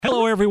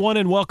everyone,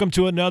 and welcome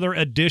to another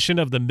edition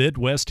of the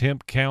Midwest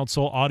Hemp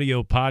Council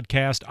audio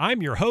podcast.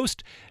 I'm your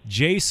host,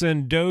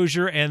 Jason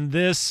Dozier, and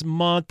this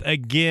month,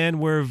 again,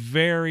 we're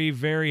very,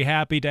 very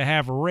happy to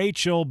have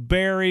Rachel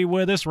Berry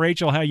with us.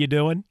 Rachel, how you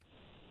doing?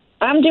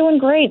 I'm doing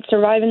great,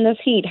 surviving this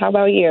heat. How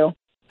about you?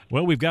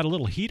 Well, we've got a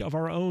little heat of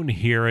our own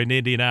here in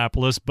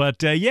Indianapolis,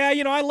 but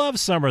I love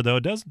summer, though.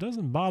 It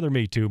doesn't bother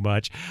me too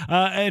much.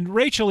 And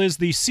Rachel is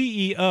the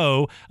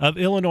CEO of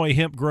Illinois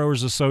Hemp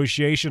Growers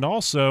Association,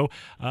 also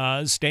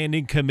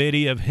standing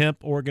committee of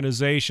hemp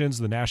organizations,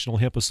 the National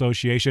Hemp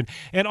Association,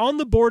 and on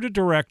the board of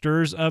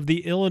directors of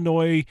the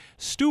Illinois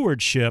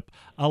Stewardship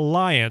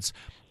Alliance.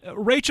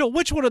 Rachel,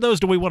 which one of those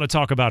do we want to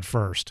talk about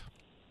first?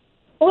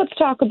 Well, let's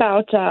talk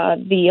about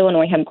the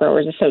Illinois Hemp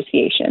Growers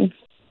Association.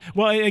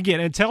 Well,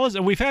 again, and tell us,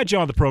 we've had you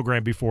on the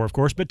program before, of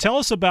course, but tell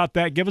us about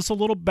that. Give us a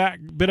little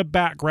bit of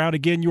background.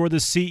 Again, you're the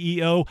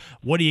CEO.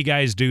 What do you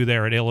guys do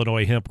there at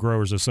Illinois Hemp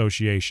Growers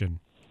Association?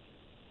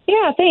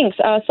 Yeah, thanks.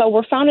 So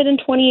we're founded in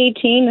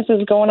 2018. This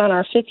is going on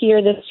our fifth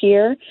year this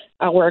year.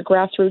 We're a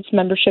grassroots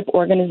membership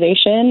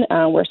organization.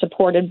 We're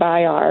supported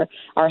by our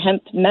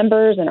hemp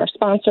members and our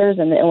sponsors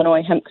and the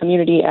Illinois hemp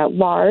community at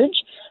large.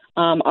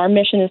 Our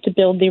mission is to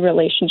build the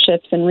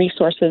relationships and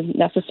resources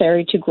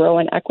necessary to grow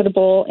an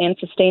equitable and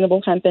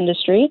sustainable hemp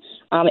industry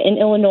in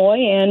Illinois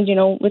and,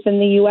 within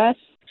the U.S.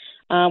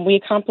 We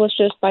accomplish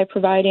this by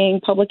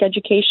providing public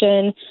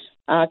education,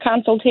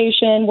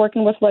 consultation,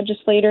 working with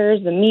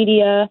legislators, the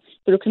media,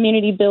 through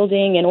community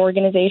building and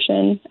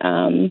organization.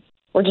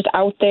 We're just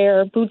out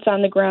there, boots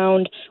on the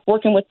ground,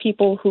 working with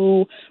people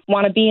who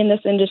want to be in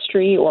this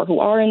industry or who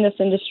are in this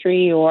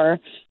industry or,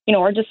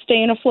 are just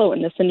staying afloat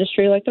in this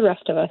industry like the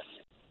rest of us.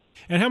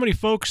 And how many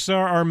folks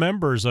are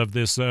members of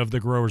the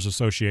Growers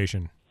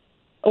Association?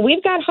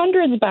 We've got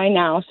hundreds by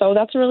now, so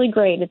that's really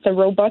great. It's a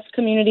robust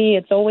community.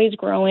 It's always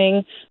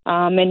growing.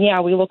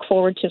 We look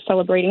forward to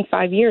celebrating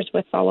 5 years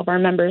with all of our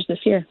members this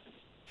year.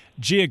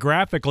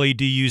 Geographically,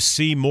 do you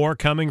see more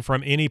coming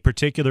from any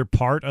particular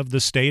part of the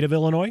state of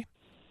Illinois?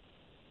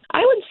 I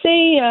would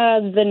say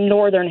the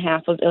northern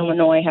half of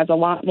Illinois has a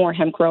lot more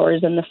hemp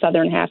growers than the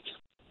southern half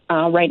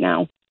right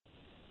now.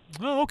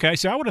 Oh, okay.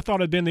 So I would have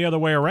thought it'd been the other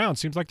way around.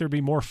 Seems like there'd be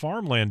more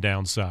farmland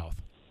down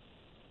south.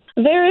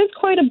 There is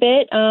quite a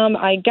bit.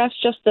 I guess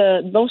just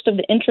most of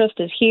the interest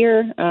is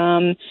here.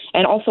 And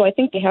also I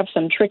think they have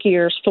some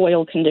trickier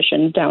soil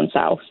conditions down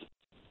south.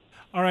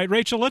 All right,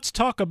 Rachel, let's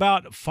talk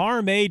about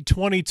Farm Aid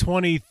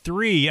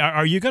 2023.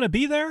 Are you going to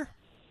be there?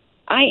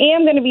 I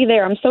am going to be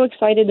there. I'm so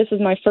excited. This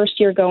is my first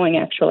year going,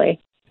 actually.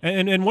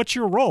 And what's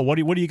your role? What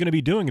are you going to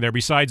be doing there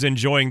besides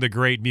enjoying the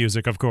great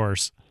music, of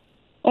course?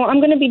 Well,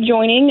 I'm going to be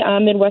joining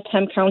Midwest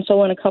Hemp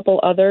Council and a couple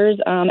others,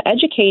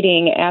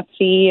 educating at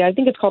I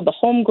think it's called the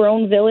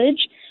Homegrown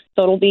Village.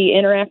 So it'll be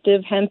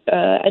interactive hemp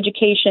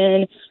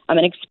education,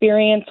 an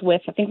experience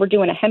with, I think we're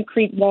doing a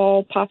hempcrete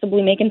wall,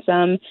 possibly making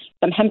some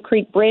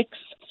hempcrete bricks,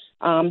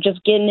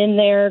 just getting in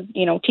there,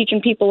 teaching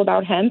people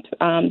about hemp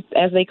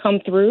as they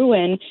come through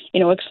and,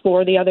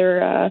 explore the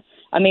other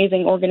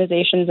amazing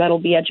organizations that'll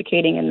be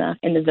educating in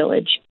the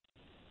village.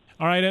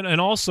 All right, and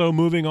also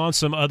moving on,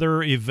 some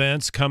other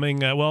events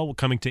coming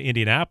to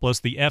Indianapolis,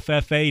 the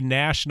FFA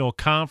National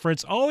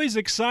Conference. Always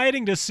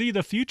exciting to see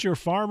the future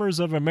farmers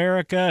of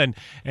America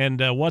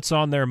and what's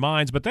on their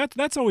minds, but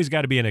that's always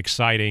got to be an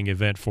exciting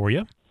event for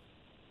you.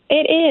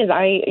 It is.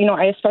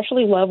 I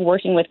especially love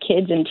working with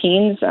kids and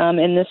teens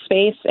in this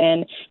space,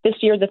 and this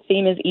year the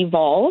theme is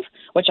Evolve,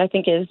 which I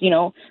think is,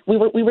 we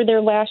were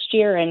there last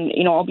year, and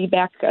I'll be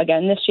back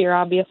again this year,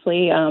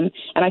 obviously, and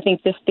I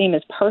think this theme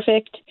is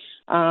perfect.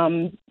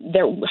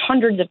 There were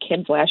hundreds of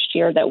kids last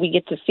year that we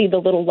get to see the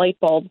little light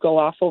bulb go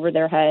off over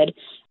their head,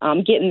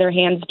 getting their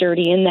hands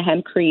dirty in the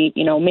hempcrete,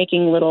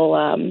 making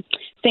little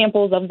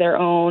samples of their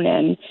own.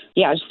 And,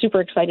 I'm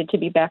super excited to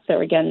be back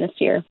there again this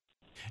year.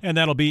 And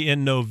that'll be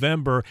in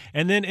November.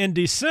 And then in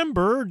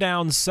December,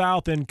 down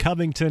south in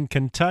Covington,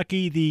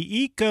 Kentucky,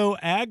 the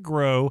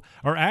Agro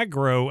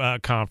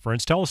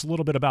Conference. Tell us a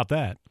little bit about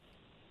that.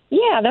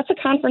 Yeah, that's a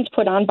conference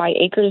put on by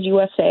Acres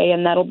USA,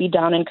 and that'll be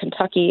down in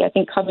Kentucky, I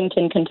think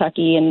Covington,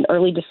 Kentucky, in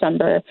early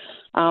December.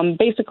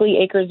 Basically,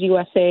 Acres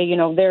USA,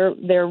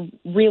 they're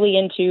really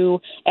into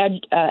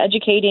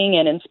educating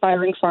and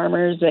inspiring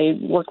farmers. They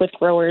work with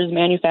growers,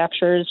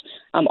 manufacturers,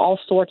 all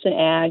sorts in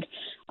ag,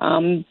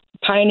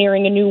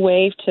 pioneering a new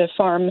way to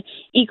farm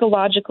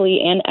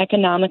ecologically and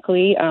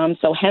economically.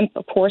 So hemp,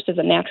 of course, is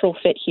a natural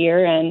fit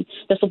here, and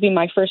this will be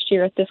my first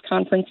year at this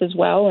conference as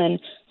well. And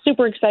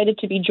super excited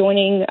to be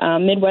joining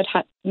Midwest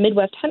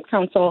Hemp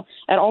Council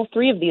at all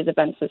three of these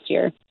events this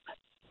year.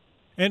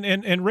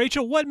 And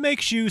Rachel, what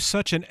makes you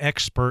such an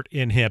expert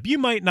in hemp? You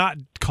might not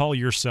call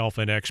yourself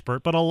an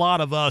expert, but a lot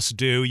of us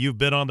do. You've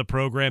been on the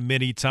program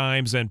many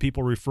times, and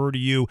people refer to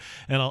you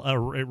in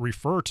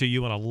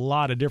a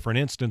lot of different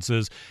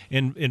instances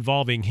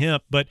involving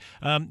hemp. But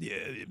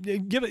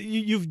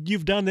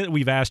you've done that.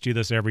 We've asked you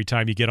this every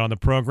time you get on the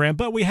program,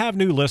 but we have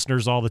new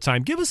listeners all the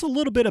time. Give us a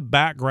little bit of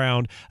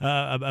background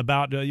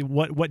about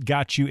what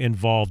got you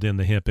involved in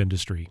the hemp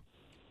industry.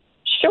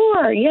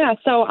 Sure. Yeah.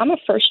 So I'm a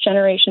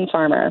first-generation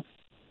farmer.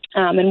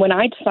 And when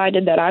I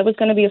decided that I was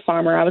going to be a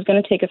farmer, I was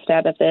going to take a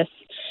stab at this,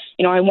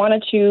 I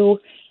wanted to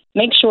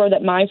make sure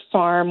that my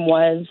farm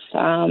was,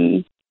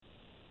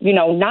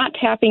 not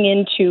tapping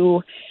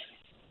into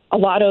a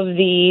lot of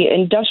the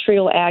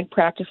industrial ag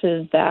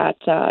practices that,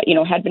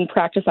 had been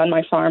practiced on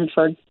my farm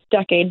for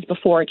decades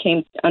before it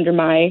came under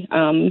my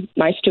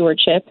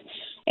stewardship.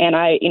 And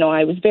I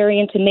was very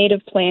into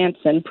native plants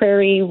and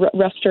prairie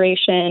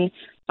restoration,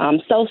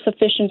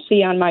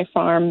 self-sufficiency on my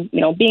farm,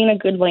 being a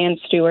good land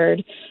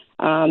steward,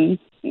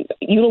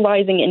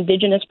 utilizing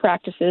indigenous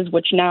practices,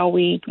 which now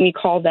we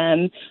call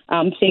them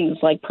things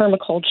like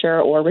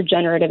permaculture or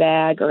regenerative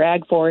ag or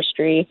ag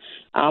forestry,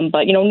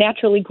 but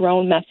naturally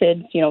grown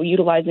methods,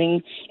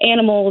 utilizing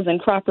animals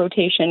and crop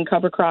rotation,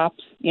 cover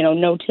crops,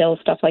 no-till,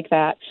 stuff like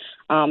that.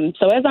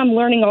 So as I'm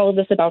learning all of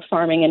this about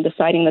farming and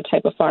deciding the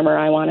type of farmer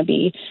I want to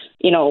be,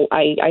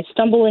 I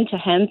stumble into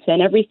hemp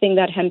and everything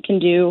that hemp can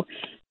do.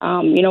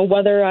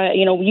 Whether,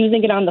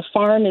 using it on the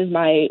farm is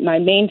my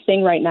main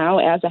thing right now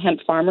as a hemp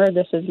farmer.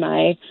 This is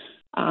my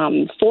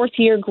fourth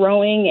year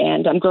growing,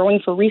 and I'm growing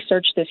for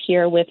research this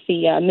year with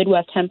the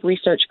Midwest Hemp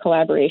Research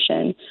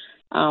Collaboration.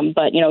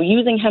 But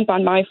using hemp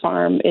on my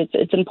farm,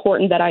 it's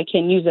important that I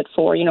can use it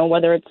for,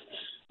 whether it's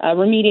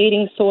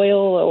remediating soil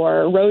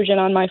or erosion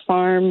on my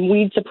farm,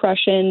 weed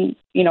suppression,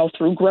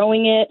 through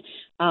growing it,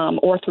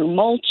 or through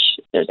mulch.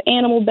 There's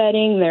animal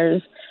bedding.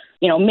 There's,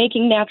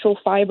 making natural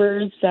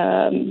fibers,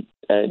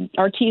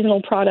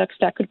 artisanal products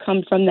that could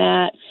come from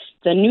that,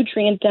 the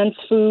nutrient-dense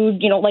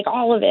food, like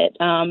all of it,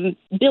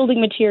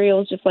 building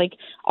materials, just like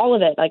all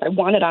of it, like I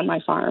want it on my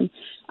farm.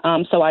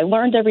 So I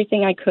learned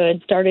everything I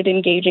could, started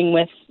engaging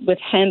with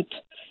hemp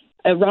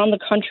around the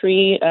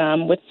country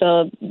with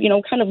the,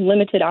 kind of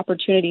limited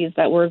opportunities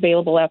that were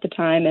available at the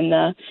time in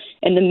the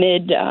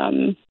mid,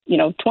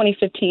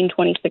 2015,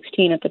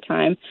 2016 at the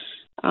time.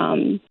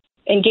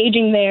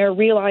 Engaging there,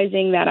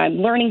 realizing that I'm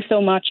learning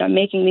so much, I'm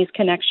making these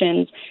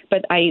connections,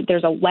 but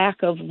there's a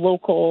lack of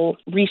local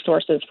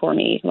resources for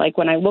me. Like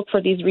when I look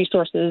for these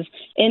resources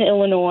in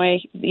Illinois,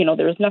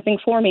 there's nothing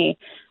for me.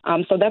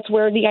 So that's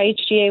where the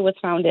IHGA was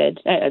founded.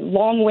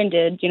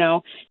 Long-winded,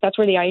 that's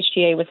where the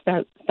IHGA was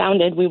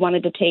founded. We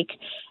wanted to take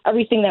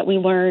everything that we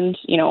learned,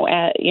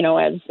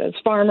 as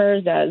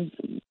farmers, as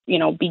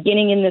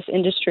beginning in this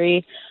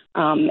industry,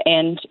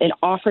 and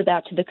offer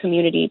that to the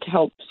community to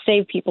help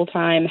save people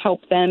time,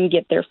 help them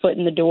get their foot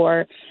in the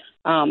door,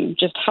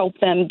 just help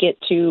them get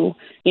to,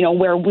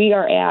 where we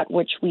are at,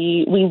 which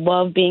we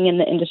love being in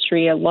the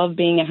industry. I love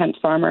being a hemp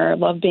farmer. I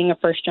love being a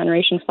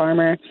first-generation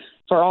farmer.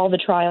 For all the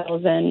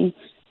trials and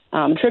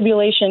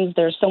tribulations,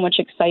 there's so much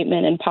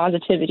excitement and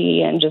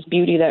positivity and just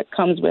beauty that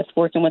comes with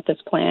working with this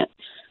plant.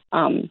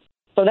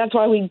 So that's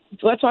why we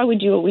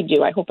do what we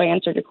do. I hope I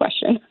answered your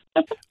question.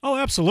 Oh,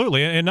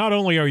 absolutely. And not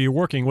only are you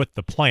working with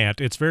the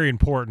plant, it's very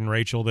important,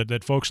 Rachel,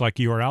 that folks like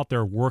you are out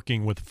there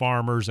working with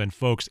farmers and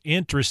folks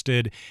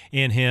interested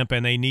in hemp,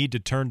 and they need to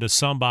turn to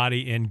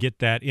somebody and get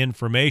that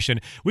information.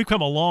 We've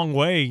come a long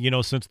way,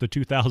 since the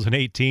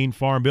 2018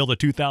 Farm Bill, the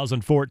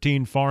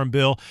 2014 Farm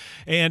Bill.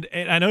 And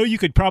I know you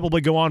could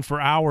probably go on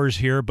for hours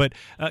here, but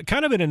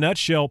kind of in a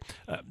nutshell,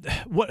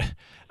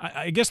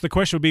 I guess the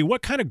question would be,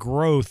 what kind of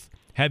growth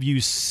have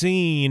you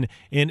seen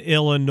in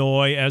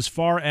Illinois as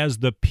far as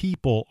the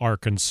people are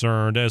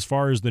concerned, as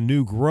far as the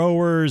new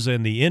growers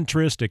and the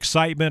interest,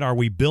 excitement? Are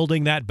we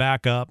building that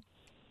back up?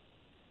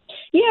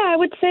 Yeah, I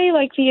would say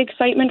the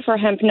excitement for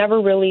hemp never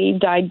really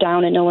died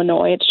down in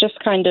Illinois. It's just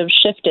kind of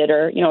shifted,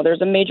 or,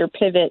 there's a major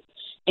pivot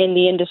in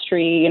the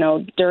industry,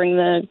 during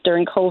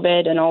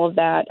COVID and all of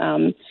that.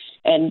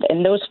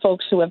 And those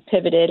folks who have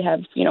pivoted have,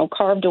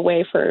 carved a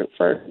way for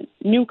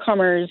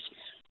newcomers.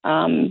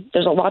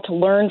 There's a lot to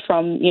learn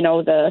from,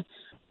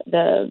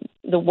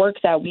 the work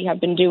that we have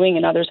been doing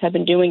and others have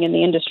been doing in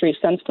the industry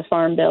since the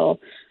Farm Bill.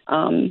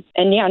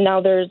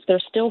 Now there's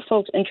still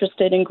folks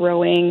interested in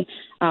growing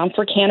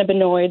for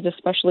cannabinoids,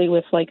 especially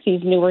with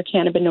these newer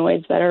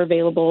cannabinoids that are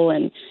available.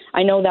 And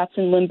I know that's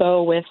in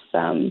limbo with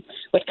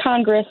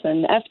Congress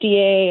and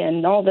FDA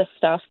and all this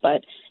stuff,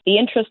 but the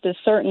interest is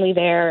certainly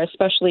there,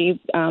 especially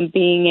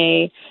being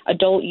a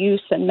adult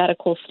use and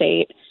medical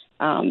state.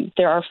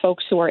 There are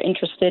folks who are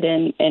interested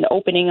in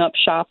opening up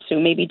shops who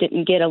maybe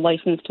didn't get a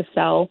license to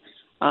sell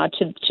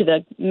to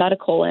the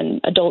medical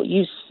and adult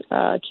use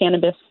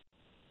cannabis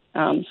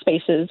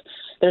spaces.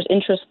 There's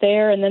interest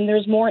there, and then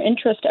there's more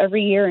interest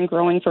every year in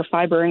growing for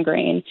fiber and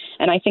grain.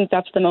 And I think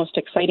that's the most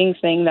exciting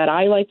thing that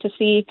I like to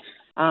see.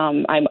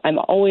 I'm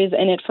always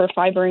in it for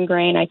fiber and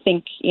grain. I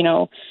think,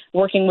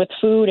 working with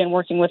food and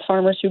working with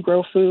farmers who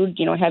grow food,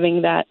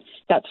 having that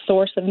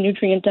source of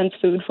nutrient-dense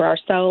food for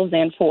ourselves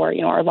and for,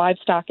 our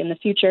livestock in the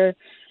future,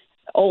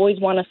 always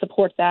want to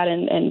support that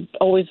and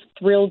always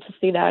thrilled to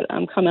see that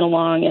coming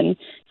along. And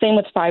same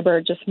with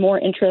fiber, just more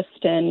interest,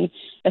 and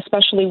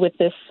especially with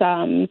this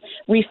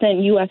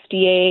recent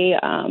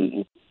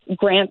USDA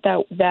grant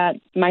that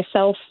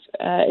myself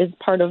is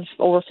part of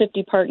over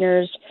 50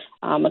 partners,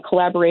 a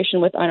collaboration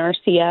with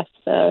NRCS,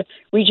 the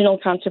Regional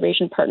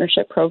Conservation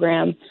Partnership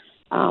Program,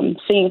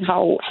 seeing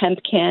how hemp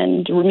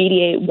can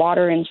remediate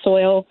water and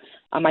soil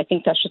I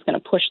think that's just going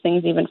to push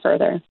things even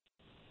further.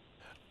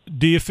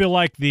 Do you feel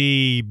like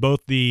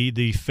both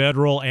the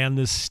federal and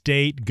the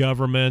state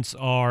governments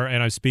are,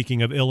 and I'm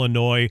speaking of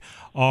Illinois,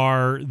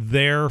 are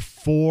there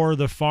for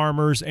the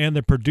farmers and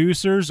the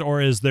producers,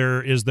 or is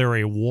there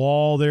a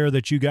wall there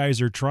that you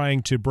guys are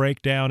trying to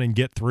break down and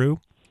get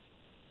through?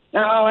 No,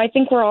 I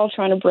think we're all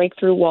trying to break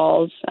through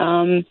walls.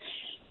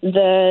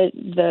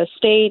 The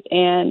state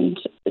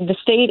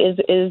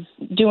is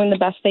doing the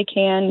best they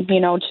can,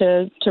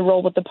 to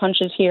roll with the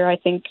punches here. I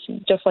think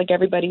just like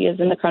everybody is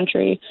in the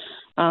country.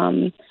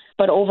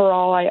 But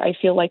overall, I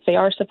feel like they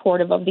are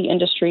supportive of the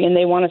industry and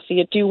they want to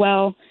see it do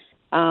well.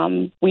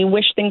 We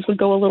wish things would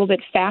go a little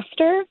bit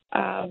faster,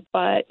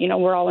 but,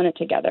 we're all in it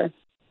together.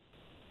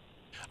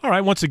 All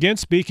right. Once again,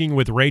 speaking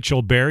with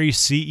Rachel Berry,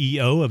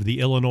 CEO of the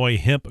Illinois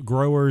Hemp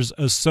Growers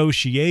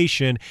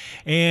Association.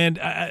 And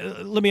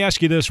let me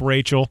ask you this,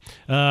 Rachel.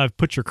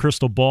 Put your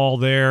crystal ball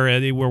there.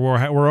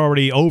 We're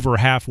already over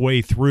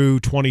halfway through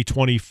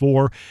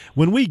 2024.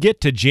 When we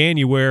get to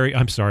January,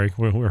 I'm sorry,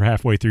 we're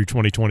halfway through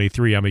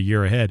 2023. I'm a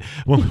year ahead.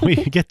 When we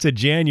get to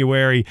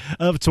January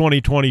of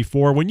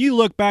 2024, when you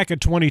look back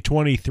at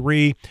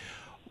 2023,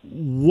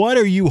 what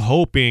are you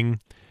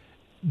hoping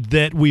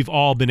that we've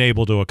all been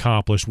able to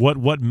accomplish?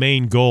 What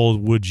main goal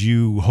would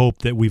you hope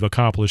that we've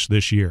accomplished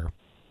this year?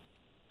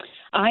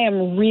 I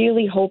am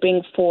really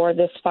hoping for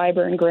this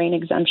fiber and grain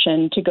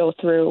exemption to go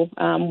through,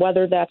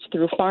 whether that's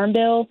through Farm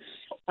Bill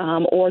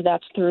or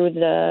that's through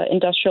the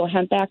Industrial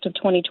Hemp Act of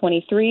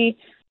 2023.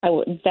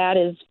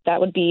 That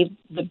would be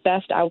the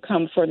best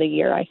outcome for the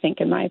year, I think,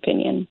 in my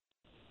opinion.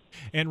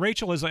 And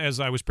Rachel,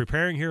 as I was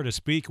preparing here to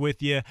speak with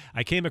you,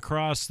 I came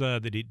across the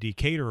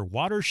Decatur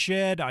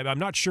watershed. I'm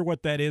not sure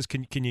what that is.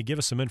 Can you give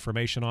us some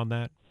information on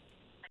that?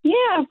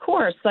 Yeah, of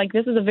course.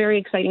 This is a very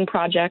exciting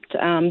project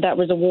that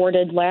was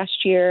awarded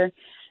last year.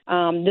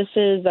 This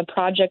is a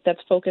project that's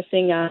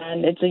focusing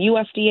on, it's a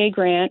USDA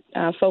grant,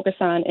 focus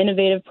on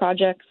innovative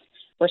projects.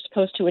 We're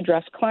supposed to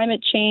address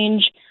climate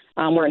change.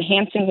 We're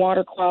enhancing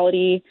water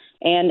quality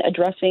and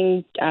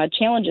addressing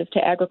challenges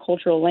to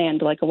agricultural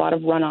land, like a lot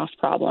of runoff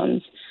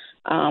problems.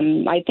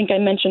 I think I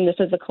mentioned this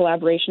is a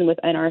collaboration with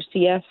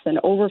NRCS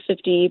and over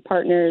 50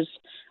 partners.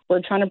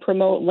 We're trying to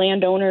promote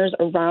landowners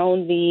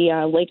around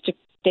the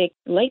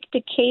Lake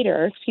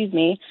Decatur,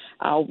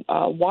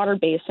 water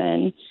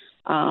basin,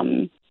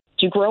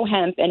 to grow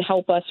hemp and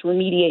help us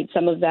remediate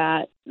some of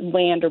that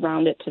land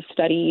around it to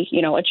study,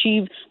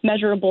 achieve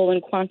measurable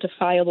and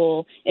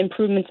quantifiable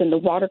improvements in the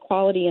water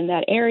quality in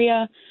that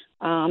area,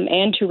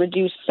 and to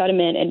reduce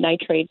sediment and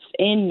nitrates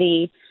in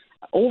the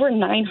over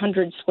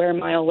 900 square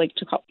mile Lake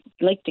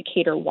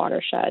Decatur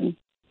watershed.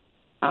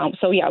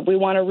 We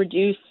want to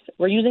reduce.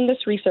 We're using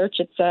this research.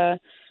 It's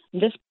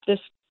this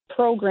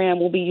program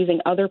will be using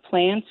other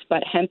plants,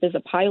 but hemp is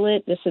a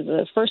pilot. This is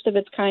a first of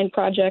its kind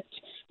project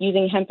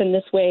using hemp in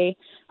this way,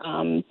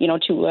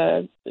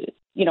 to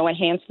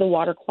enhance the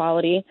water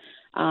quality.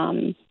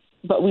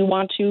 But we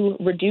want to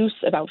reduce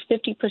about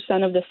 50%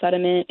 of the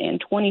sediment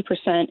and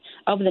 20%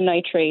 of the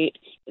nitrate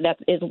that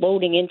is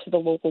loading into the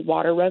local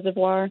water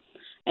reservoir.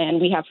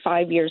 And we have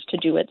 5 years to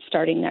do it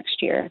starting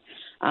next year.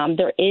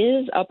 There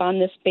is up on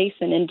this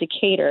basin in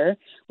Decatur,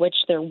 which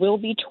there will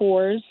be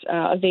tours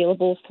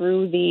available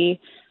through the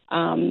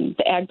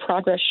Ag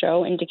Progress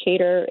Show in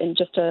Decatur in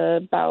just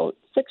about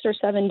 6 or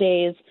 7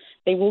 days.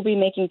 They will be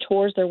making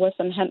tours. There was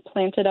some hemp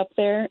planted up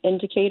there in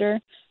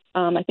Decatur,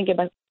 I think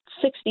about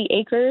 60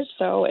 acres.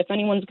 So if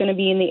anyone's going to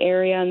be in the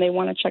area and they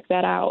want to check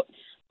that out,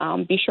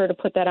 be sure to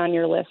put that on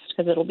your list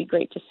because it'll be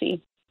great to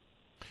see.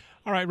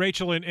 All right,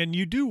 Rachel, and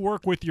you do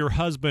work with your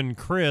husband,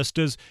 Chris.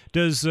 Does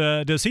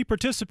he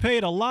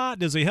participate a lot?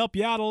 Does he help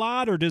you out a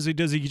lot, or does he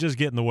just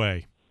get in the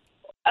way?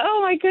 Oh,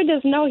 my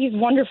goodness. No, he's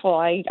wonderful.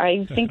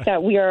 I think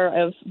that we are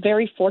a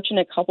very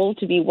fortunate couple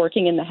to be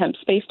working in the hemp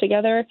space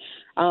together.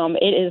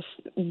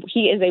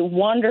 He is a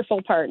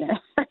wonderful partner.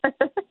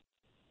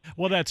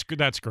 Well,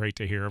 that's great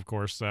to hear, of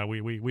course.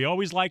 We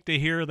always like to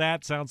hear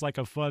that. Sounds like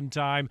a fun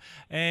time.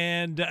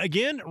 And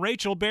again,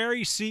 Rachel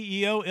Berry,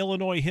 CEO,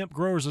 Illinois Hemp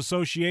Growers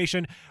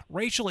Association.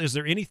 Rachel, is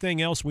there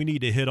anything else we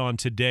need to hit on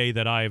today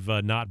that I've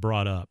not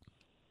brought up?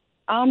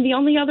 The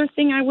only other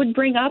thing I would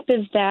bring up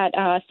is that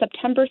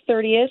September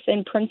 30th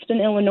in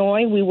Princeton,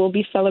 Illinois, we will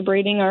be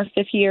celebrating our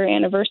 5th year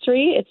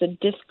anniversary. It's a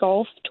disc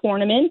golf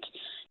tournament.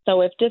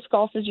 So if disc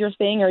golf is your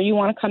thing or you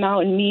want to come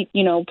out and meet,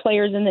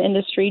 players in the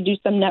industry, do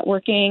some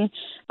networking,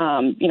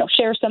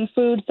 share some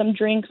food, some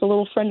drinks, a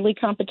little friendly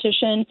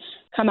competition,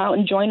 come out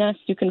and join us.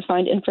 You can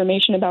find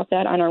information about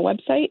that on our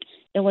website,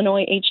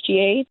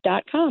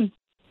 illinoishga.com.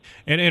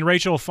 And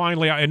Rachel,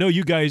 finally, I know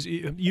you guys,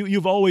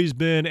 you've always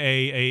been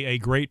a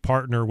great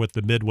partner with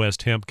the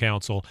Midwest Hemp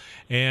Council.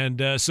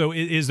 And so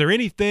is there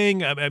anything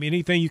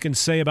you can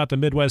say about the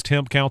Midwest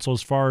Hemp Council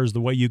as far as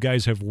the way you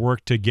guys have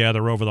worked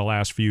together over the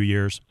last few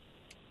years?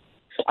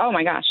 Oh,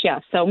 my gosh,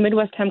 yes. So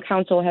Midwest Hemp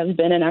Council has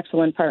been an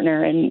excellent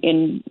partner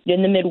in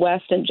the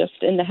Midwest and just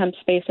in the hemp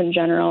space in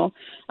general.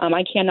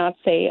 I cannot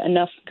say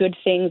enough good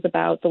things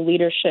about the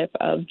leadership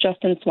of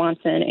Justin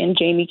Swanson and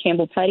Jamie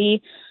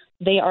Campbell-Petty.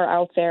 They are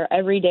out there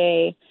every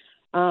day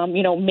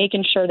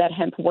making sure that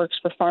hemp works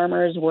for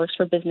farmers, works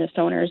for business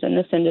owners in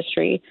this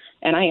industry.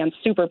 And I am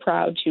super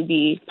proud to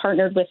be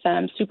partnered with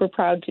them, super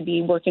proud to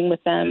be working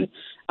with them,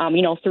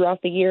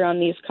 throughout the year on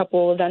these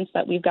couple events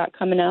that we've got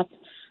coming up.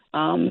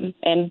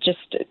 And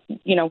just,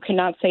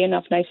 cannot say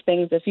enough nice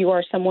things. If you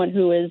are someone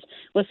who is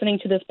listening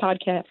to this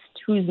podcast,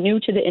 who's new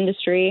to the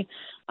industry,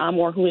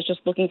 or who is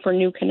just looking for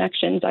new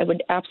connections, I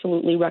would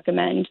absolutely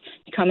recommend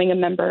becoming a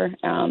member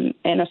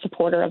and a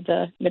supporter of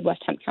the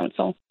Midwest Hemp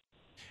Council.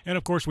 And,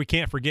 of course, we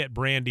can't forget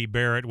Brandy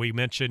Barrett. We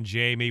mentioned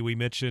Jamie, we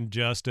mentioned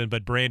Justin,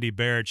 but Brandy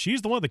Barrett,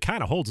 she's the one that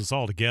kind of holds us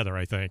all together,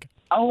 I think.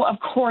 Oh, of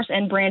course,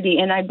 and Brandy.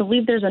 And I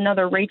believe there's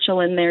another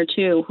Rachel in there,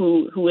 too,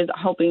 who is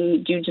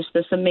helping do just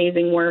this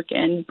amazing work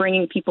and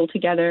bringing people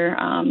together.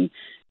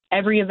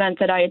 Every event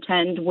that I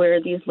attend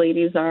where these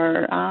ladies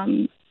are,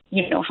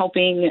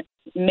 helping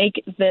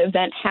make the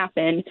event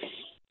happen,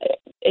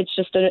 it's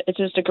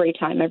just a great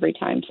time every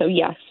time. So,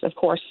 yes, of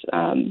course,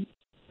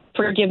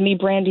 forgive me,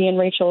 Brandy and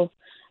Rachel.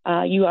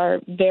 You are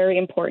very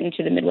important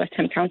to the Midwest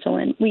Hemp Council,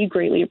 and we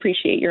greatly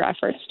appreciate your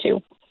efforts,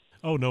 too.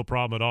 Oh, no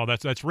problem at all.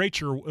 That's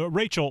Rachel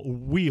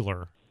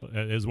Wheeler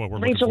is what we're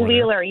looking for. Rachel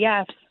Wheeler,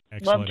 yes.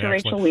 Excellent, Love to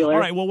excellent. Rachel Wheeler. All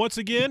right, well, once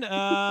again,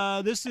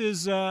 this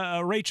is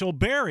Rachel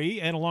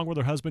Berry, and along with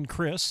her husband,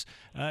 Chris.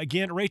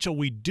 Again, Rachel,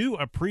 we do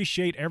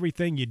appreciate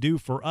everything you do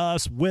for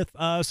us, with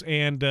us,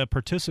 and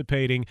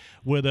participating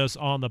with us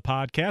on the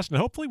podcast, and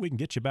hopefully we can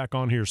get you back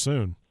on here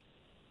soon.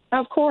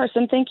 Of course,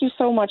 and thank you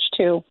so much,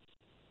 too.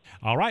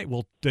 All right,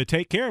 well,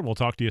 take care, and we'll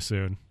talk to you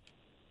soon.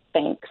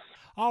 Thanks.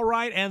 All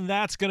right, and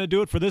that's going to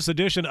do it for this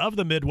edition of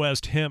the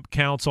Midwest Hemp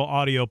Council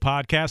audio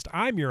podcast.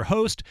 I'm your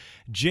host,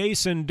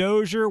 Jason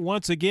Dozier.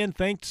 Once again,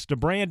 thanks to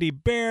Brandy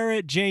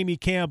Barrett, Jamie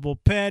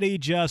Campbell-Petty,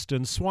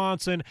 Justin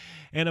Swanson,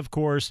 and, of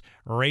course,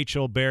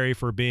 Rachel Berry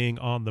for being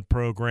on the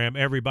program.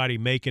 Everybody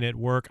making it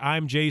work.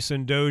 I'm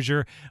Jason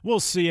Dozier. We'll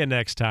see you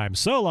next time.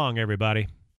 So long, everybody.